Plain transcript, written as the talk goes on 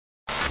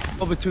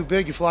A little bit too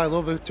big, you fly a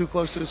little bit too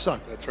close to the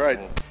sun. That's right.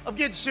 I'm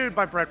getting sued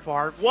by Brett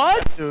Favre.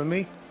 What? Suing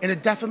me in a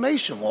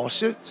defamation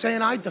lawsuit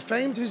saying I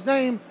defamed his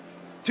name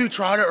to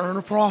try to earn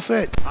a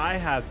profit. I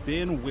have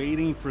been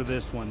waiting for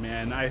this one,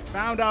 man. I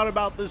found out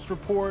about this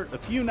report a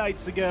few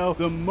nights ago.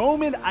 The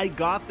moment I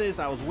got this,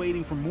 I was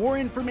waiting for more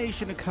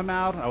information to come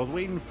out. I was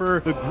waiting for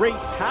the great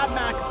Pat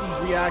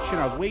McAfee's reaction.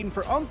 I was waiting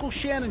for Uncle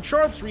Shannon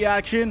Sharpe's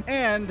reaction.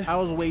 And I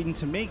was waiting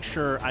to make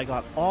sure I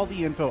got all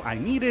the info I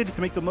needed to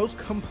make the most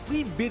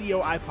complete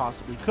video I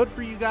possibly could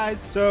for you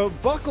guys. So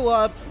buckle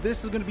up.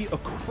 This is going to be a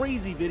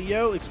crazy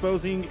video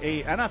exposing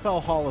a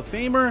NFL Hall of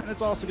Famer. And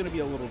it's also going to be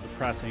a little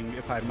depressing,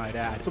 if I might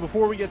add. So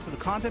before we get to the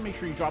content, make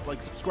sure you drop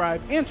like,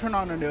 subscribe, and turn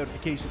on our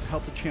notifications to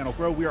help the channel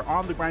grow. We are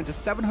on the grind to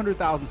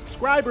 700,000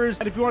 subscribers.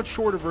 And if you want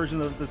shorter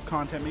versions of this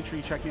content, make sure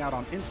you check me out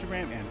on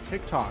Instagram and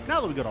TikTok. Now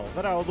that we got all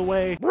that out of the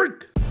way,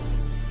 break!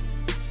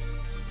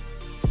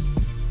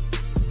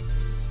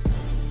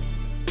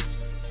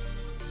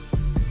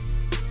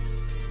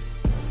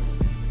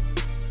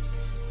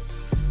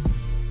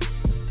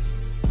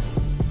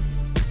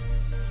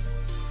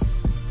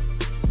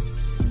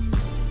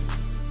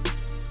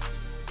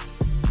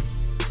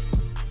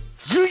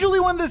 Usually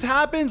when this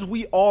happens,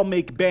 we all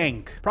make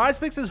bank.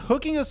 PrizePicks is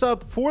hooking us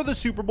up for the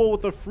Super Bowl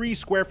with a free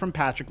square from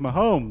Patrick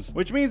Mahomes,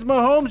 which means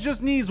Mahomes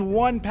just needs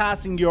one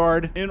passing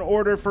yard in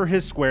order for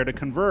his square to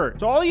convert.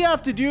 So all you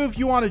have to do if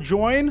you want to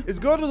join is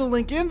go to the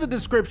link in the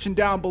description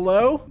down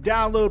below,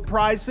 download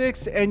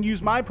PrizePicks, and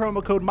use my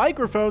promo code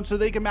Mikerophone so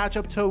they can match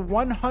up to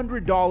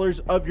 $100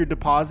 of your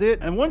deposit.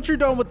 And once you're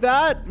done with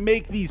that,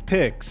 make these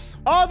picks.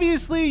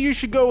 Obviously, you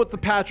should go with the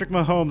Patrick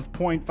Mahomes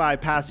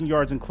 0.5 passing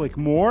yards and click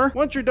more.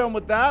 Once you're done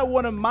with that,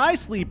 one of my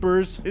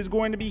sleepers is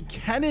going to be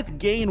Kenneth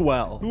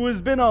Gainwell, who has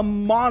been a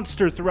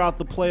monster throughout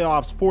the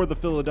playoffs for the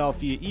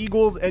Philadelphia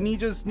Eagles, and he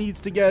just needs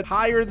to get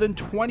higher than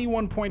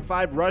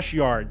 21.5 rush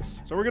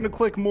yards. So we're going to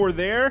click more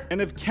there.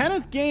 And if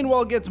Kenneth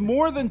Gainwell gets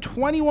more than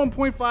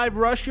 21.5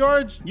 rush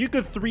yards, you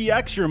could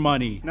 3x your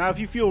money. Now, if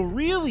you feel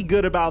really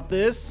good about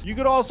this, you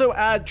could also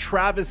add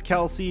Travis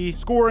Kelce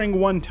scoring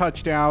 1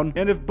 touchdown.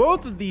 And if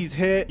both of these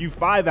hit, you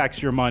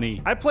 5x your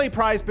money. I play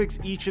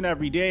PrizePicks each and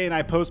every day, and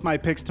I post my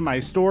picks to my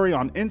story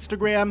on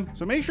Instagram.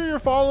 So make sure you're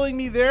following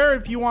me there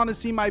if you want to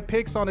see my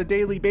picks on a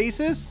daily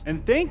basis.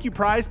 And thank you,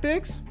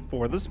 PrizePicks,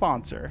 for the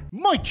sponsor.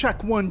 Mic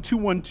check 1 2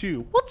 1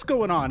 2. What's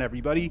going on,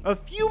 everybody? A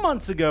few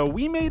months ago,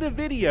 we made a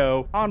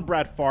video on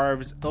Brett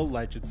Favre's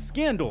alleged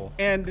scandal,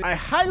 and I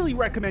highly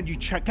recommend you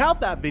check out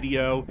that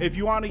video if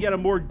you want to get a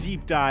more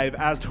deep dive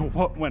as to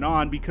what went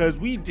on, because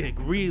we dig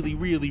really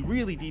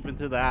deep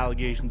into the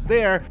allegations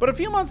there. But a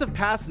few months have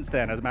passed since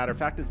then. As a matter of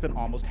fact, it's been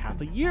almost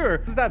half a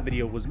year since that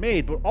video was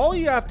made. But all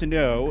you have to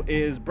know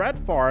is Brett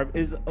Favre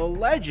is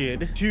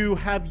alleged to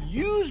have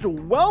used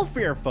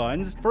welfare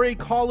funds for a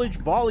college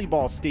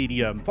volleyball stadium.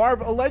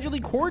 Favre allegedly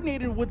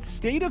coordinated with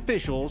state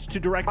officials to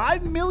direct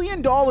 $5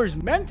 million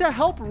meant to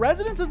help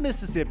residents of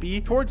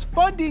Mississippi towards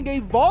funding a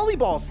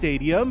volleyball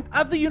stadium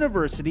at the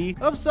University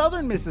of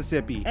Southern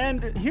Mississippi.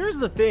 And here's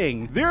the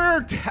thing, there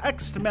are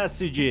text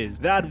messages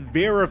that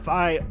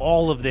verify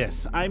all of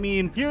this. I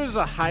mean, here's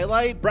a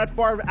highlight. Brett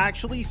Favre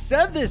actually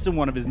said this in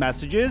one of his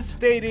messages,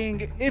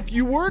 stating, "If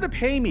you were to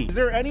pay me, is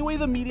there any way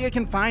the media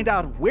can find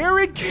out where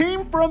it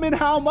came from and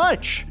how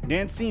much?"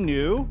 Nancy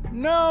knew.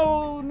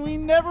 No, we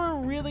never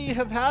really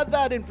have had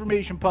that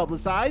information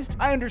publicized.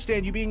 I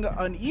understand you being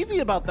uneasy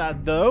about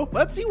that, though.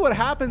 Let's see what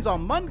happens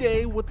on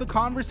Monday with the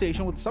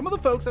conversation with some of the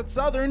folks at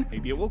Southern.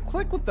 Maybe it will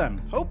click with them,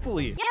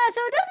 hopefully. Yeah,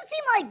 so it doesn't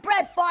seem like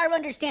Brett Favre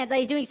understands that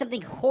he's doing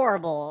something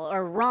horrible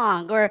or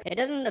wrong, or it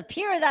doesn't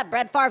appear that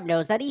Brett Favre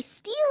knows that he's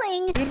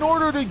stealing in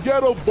order to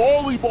get a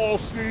volleyball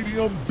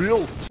stadium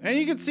built. And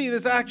you can see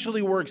this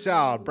actually works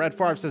out. Brett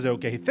Favre says,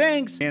 "Okay,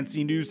 thanks."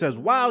 Nancy News says,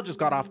 "Wow, just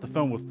got off the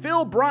phone with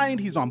Phil Bryant.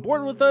 He's on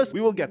board with us.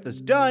 We will get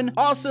this done."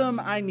 Awesome.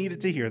 I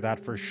needed to hear that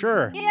for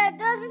sure. Yeah, it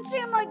doesn't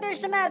seem like there's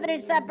some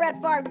evidence that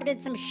Brett Favre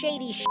did some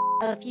shady shit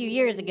a few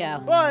years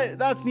ago. But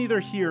that's neither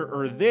here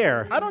or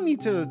there. I don't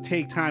need to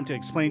take time to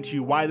explain to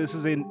you why this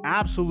is an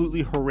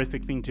absolutely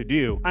horrific thing to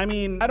do. I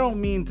mean, I don't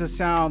mean to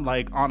sound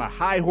like on a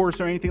high horse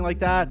or anything like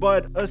that,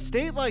 but a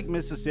state like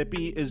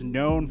Mississippi is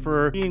known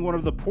for being one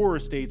of the poorer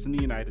states in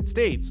the United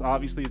States.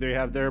 Obviously, they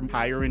have their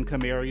higher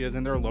income areas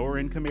and their lower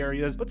income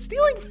areas, but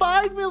stealing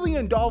 $5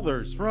 million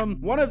from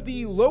one of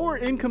the lower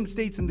income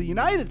states in the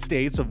United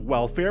States of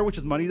welfare, which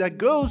is money that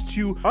goes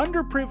to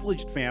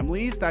underprivileged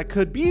families, that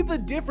could be the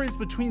difference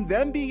between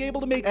them being able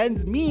to make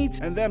ends meet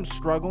and them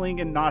struggling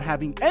and not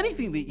having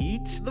anything to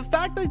eat. The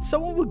fact that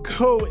someone would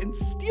go and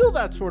steal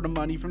that sort of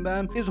money from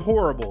them is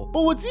horrible.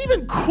 But what's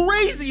even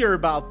crazier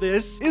about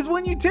this is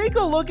when you take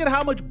a look at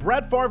how much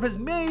Brett Favre has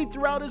made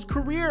throughout his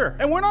career.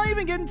 And we're not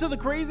even getting to the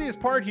craziest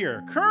part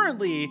here.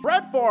 Currently,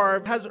 Brett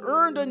Favre has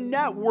earned a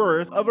net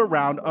worth of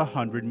around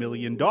 $100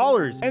 million.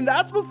 And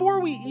that's before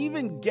we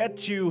even get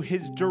to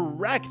his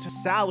direct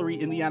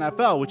salary in the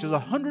NFL, which is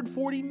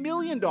 $140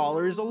 million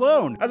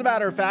alone. As a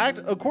matter of fact,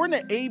 according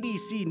according to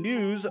ABC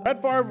News,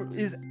 Brett Favre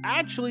is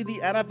actually the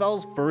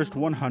NFL's first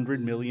 $100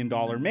 million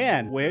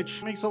man,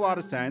 which makes a lot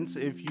of sense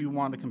if you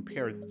want to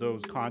compare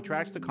those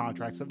contracts to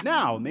contracts of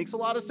now. It makes a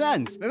lot of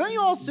sense. And then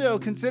you also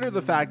consider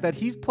the fact that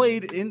he's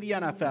played in the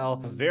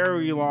NFL a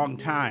very long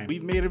time.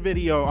 We've made a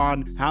video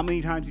on how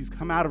many times he's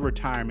come out of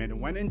retirement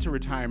and went into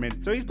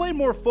retirement. So he's played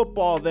more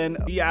football than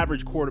the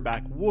average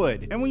quarterback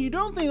would. And when you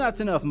don't think that's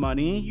enough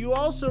money, you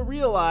also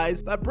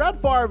realize that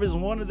Brett Favre is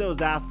one of those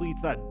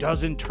athletes that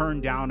doesn't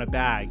turn down a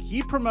bag.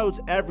 He promotes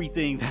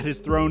everything that is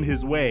thrown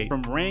his way,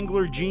 from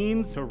Wrangler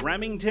jeans to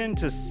Remington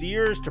to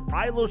Sears to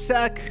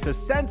Prilosec to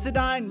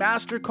Sensodyne,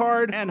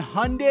 MasterCard, and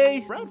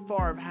Hyundai. Brett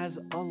Favre has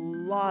a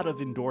lot of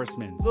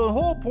endorsements. The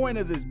whole point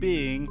of this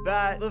being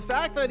that the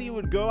fact that he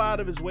would go out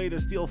of his way to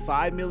steal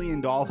 $5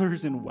 million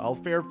in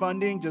welfare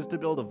funding just to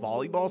build a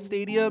volleyball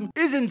stadium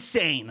is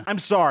insane. I'm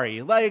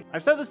sorry. Like,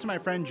 I've said this to my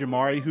friend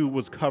Jamari, who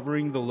was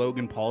covering the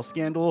Logan Paul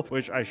scandal,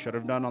 which I should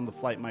have done on the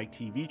Flight Mike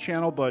TV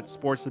channel, but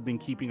sports have been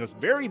keeping us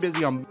very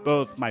busy on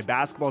both my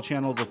basketball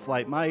channel, the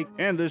Flight Mike,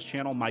 and this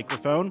channel,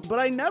 Microphone. But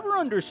I never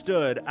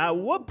understood at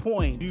what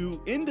point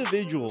do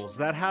individuals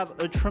that have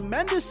a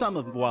tremendous sum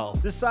of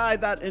wealth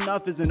decide that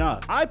enough is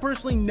enough. I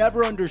personally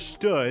never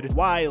understood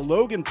why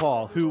Logan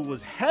Paul, who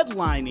was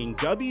headlining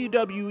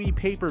WWE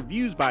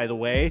pay-per-views, by the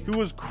way, who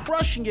was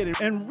crushing it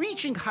and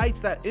reaching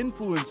heights that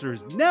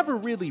influencers never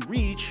really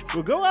reach,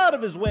 would go out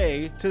of his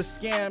way to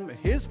scam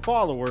his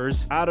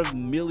followers out of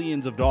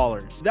millions of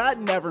dollars. That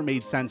never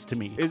made sense to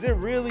me. Is it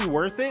really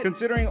worth it,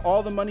 considering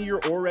all the money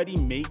you're already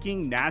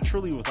making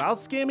naturally without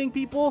scamming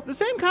people? The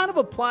same kind of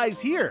applies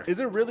here. Is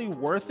it really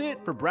worth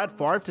it for Brett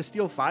Favre to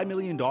steal $5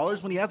 million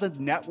when he has a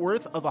net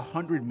worth of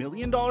 $100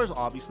 million?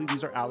 Obviously,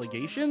 these are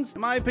allegations.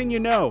 In my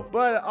opinion, no.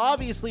 But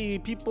obviously,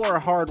 people are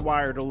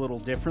hardwired a little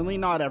differently.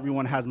 Not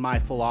everyone has my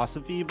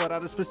philosophy, but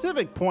at a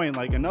specific point,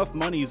 like, enough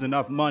money is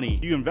enough money.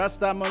 You invest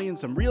that money in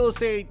some real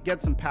estate,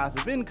 get some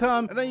passive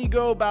income, and then you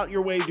go about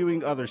your way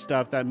doing other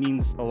stuff that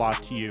means a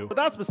lot to you. But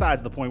that's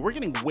besides the point. We're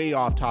getting way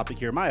off topic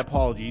here. My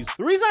apologies.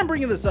 The reason I'm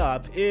bringing this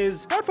up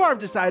is Brett Favre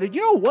decided,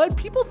 you know what?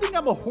 People think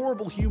I'm a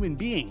horrible human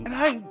being. And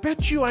I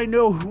bet you I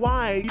know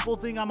why people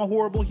think I'm a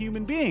horrible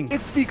human being.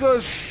 It's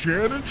because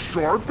Shannon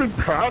Sharpe and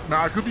Pat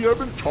McAfee have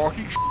been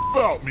talking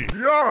about me.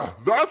 Yeah,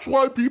 that's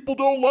why people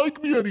don't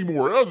like me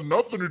anymore. It has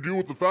nothing to do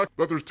with the fact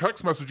that there's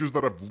text messages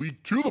that have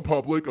leaked to the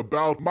public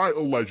about my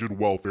alleged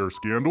welfare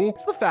scandal.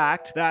 It's the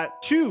fact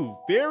that two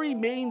very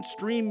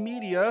mainstream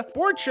media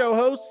sports show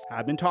hosts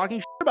have been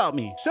talking about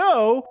me.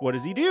 So what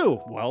does he do?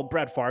 Well,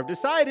 Brett Favre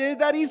decided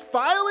that he's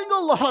filing a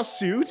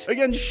lawsuit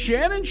against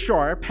Shannon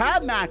Sharpe,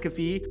 Pat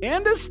McAfee,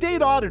 and a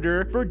state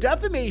auditor for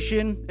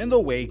defamation in the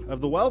wake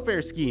of the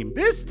welfare scheme.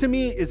 This to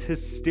me is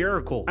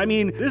hysterical. I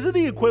mean, this is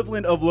the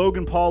equivalent of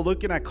Logan Paul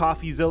looking at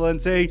CoffeeZilla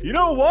and saying, you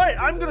know what?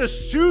 I'm gonna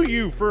sue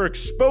you for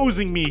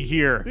exposing me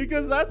here.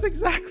 Because that's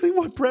exactly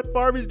what Brett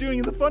Favre is doing.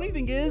 And the funny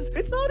thing is,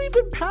 it's not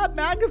even Pat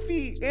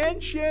McAfee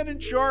and Shannon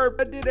Sharpe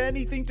that did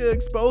anything to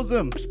expose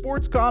him. They're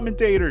sports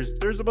commentators.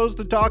 They're supposed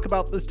to talk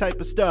about this type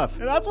of stuff.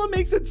 And that's what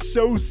makes it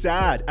so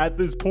sad at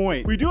this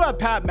point. We do have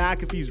Pat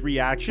McAfee's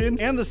reaction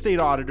and the state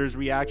auditor's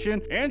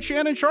reaction and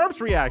Shannon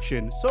Sharpe's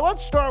reaction. So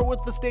let's start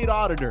with the state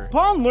auditor.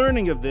 Upon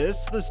learning of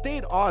this, the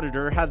state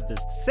auditor had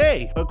this to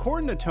say.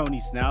 According to Tony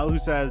Snell, who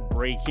says,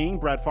 breaking,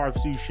 Brett Favre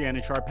sues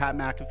Shannon Sharpe, Pat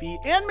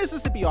McAfee, and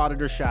Mississippi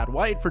auditor Shad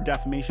White for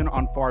defamation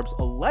on Favre's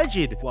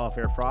alleged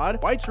welfare fraud.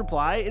 White's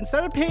reply,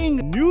 instead of paying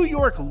New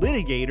York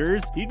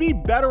litigators, he'd be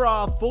better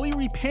off fully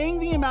repaying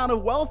the amount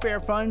of welfare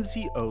funds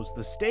he owes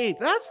the state.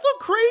 That's the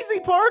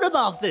crazy part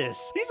about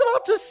this. He's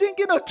about to sink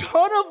in a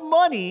ton of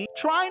money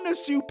trying to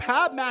sue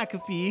Pat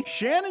McAfee,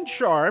 Shannon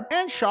Sharpe,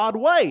 and Shad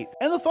White.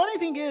 And the funny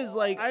thing is,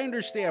 like, I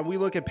understand we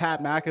look at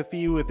Pat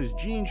McAfee with his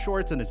jean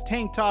shorts and his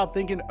tank top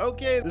thinking,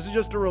 okay, this is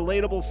just a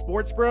relatable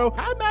sports bro.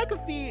 Pat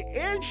McAfee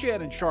and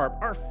Shannon Sharpe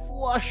are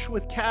flush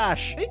with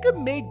cash. They could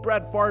make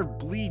Brett Favre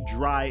bleed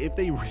dry if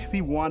they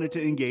really wanted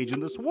to engage in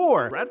this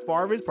war. Brett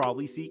Favre is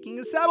probably seeking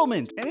a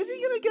settlement. And is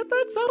he gonna get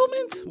that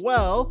settlement?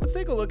 Well, let's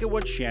take a look at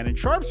what Shannon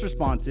Sharpe's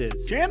response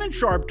is. Shannon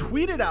Sharpe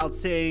tweeted out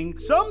saying,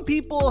 some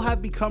people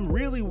have become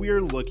really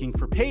weird looking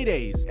for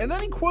paydays. And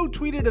then he quote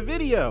tweeted a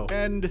video.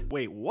 And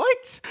wait,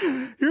 what?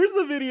 Here's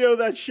the video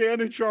that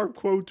Shannon Sharpe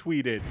quote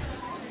tweeted.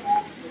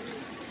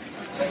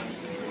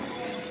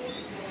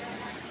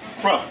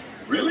 Bro,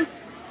 really?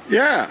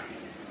 Yeah.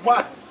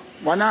 Why?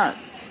 Why not?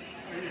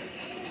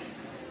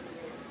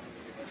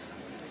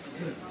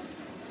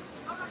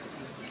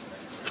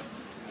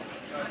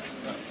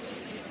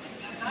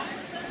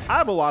 I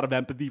have a lot of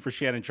empathy for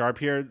Shannon Sharpe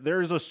here.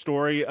 There's a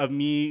story of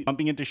me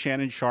bumping into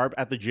Shannon Sharpe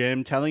at the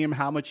gym, telling him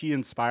how much he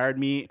inspired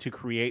me to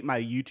create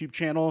my YouTube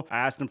channel.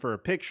 I asked him for a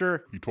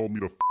picture. He told me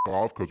to f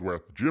off because we're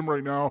at the gym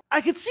right now. I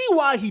could see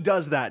why he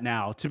does that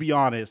now, to be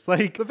honest.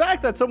 Like, the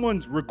fact that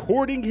someone's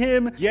recording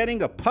him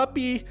getting a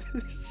puppy,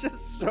 it's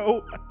just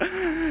so,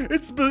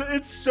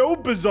 it's so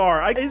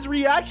bizarre. His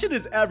reaction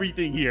is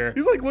everything here.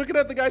 He's like looking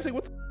at the guy saying,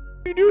 what the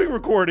are you doing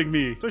recording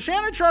me? So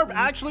Shannon Sharpe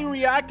actually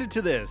reacted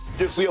to this.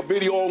 Just see a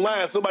video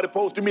online, somebody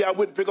posted me, I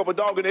went to pick up a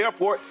dog in the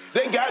airport,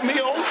 they got me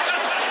on.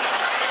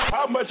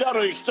 how much out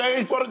of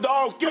exchange for the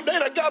dog skip? They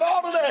done got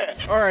all of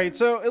that. All right,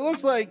 so it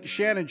looks like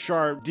Shannon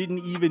Sharpe didn't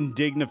even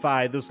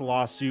dignify this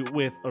lawsuit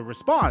with a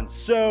response.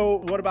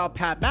 So what about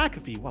Pat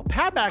McAfee? Well,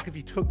 Pat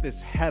McAfee took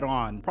this head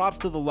on. Props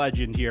to the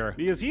legend here,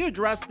 because he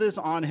addressed this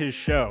on his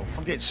show.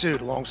 I'm getting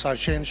sued alongside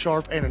Shannon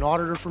Sharpe and an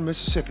auditor from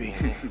Mississippi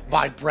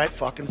by Brett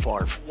fucking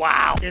Favre.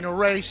 Wow. In a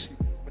race,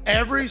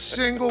 every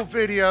single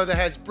video that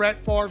has Brett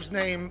Favre's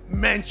name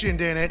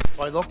mentioned in it.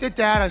 I looked at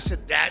that, I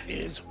said, that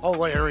is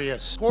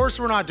hilarious. Of course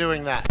we're not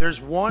doing that.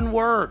 There's one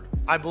word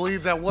I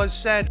believe that was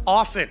said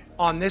often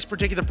on this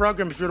particular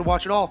program, if you were to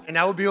watch it all, and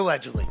that would be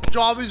allegedly.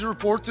 Job is to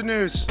report the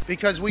news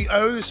because we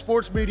owe the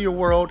sports media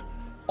world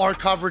our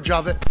coverage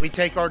of it. We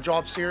take our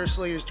job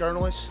seriously as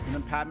journalists. And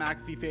then Pat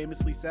McAfee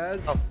famously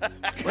says,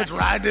 let's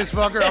ride this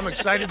fucker. I'm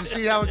excited to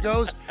see how it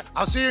goes.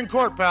 I'll see you in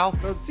court, pal.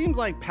 So it seems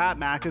like Pat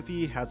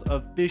McAfee has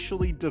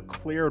officially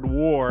declared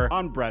war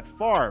on Brett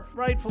Favre.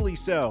 Rightfully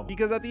so,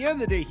 because at the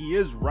end of the day, he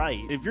is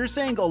right. If you're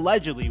saying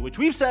allegedly, which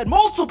we've said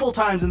multiple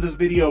times in this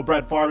video,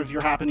 Brett Favre, if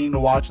you're happening to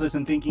watch this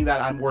and thinking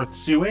that I'm worth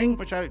suing,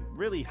 which I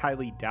really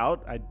highly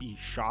doubt, I'd be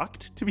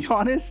shocked, to be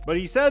honest. But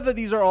he said that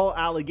these are all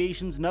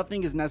allegations.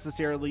 Nothing is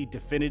necessarily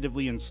definitively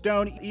in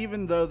stone,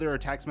 even though there are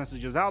text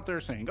messages out there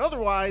saying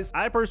otherwise.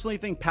 I personally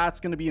think Pat's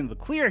going to be in the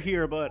clear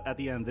here, but at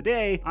the end of the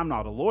day, I'm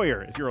not a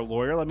lawyer. If you're a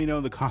lawyer, let me know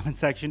in the comment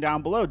section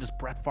down below. Does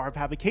Brett Favre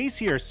have a case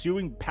here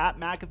suing Pat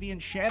McAfee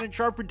and Shannon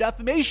Sharpe for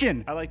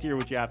defamation? I'd like to hear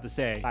what you have to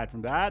say. Aside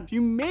from that, if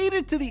you made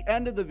it to the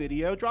end of the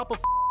video, drop a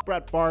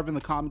Brett Favre in the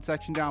comment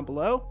section down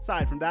below.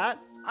 Aside from that,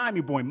 I'm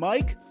your boy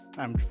Mike.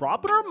 I'm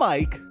dropping our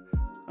mic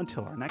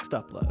until our next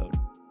upload.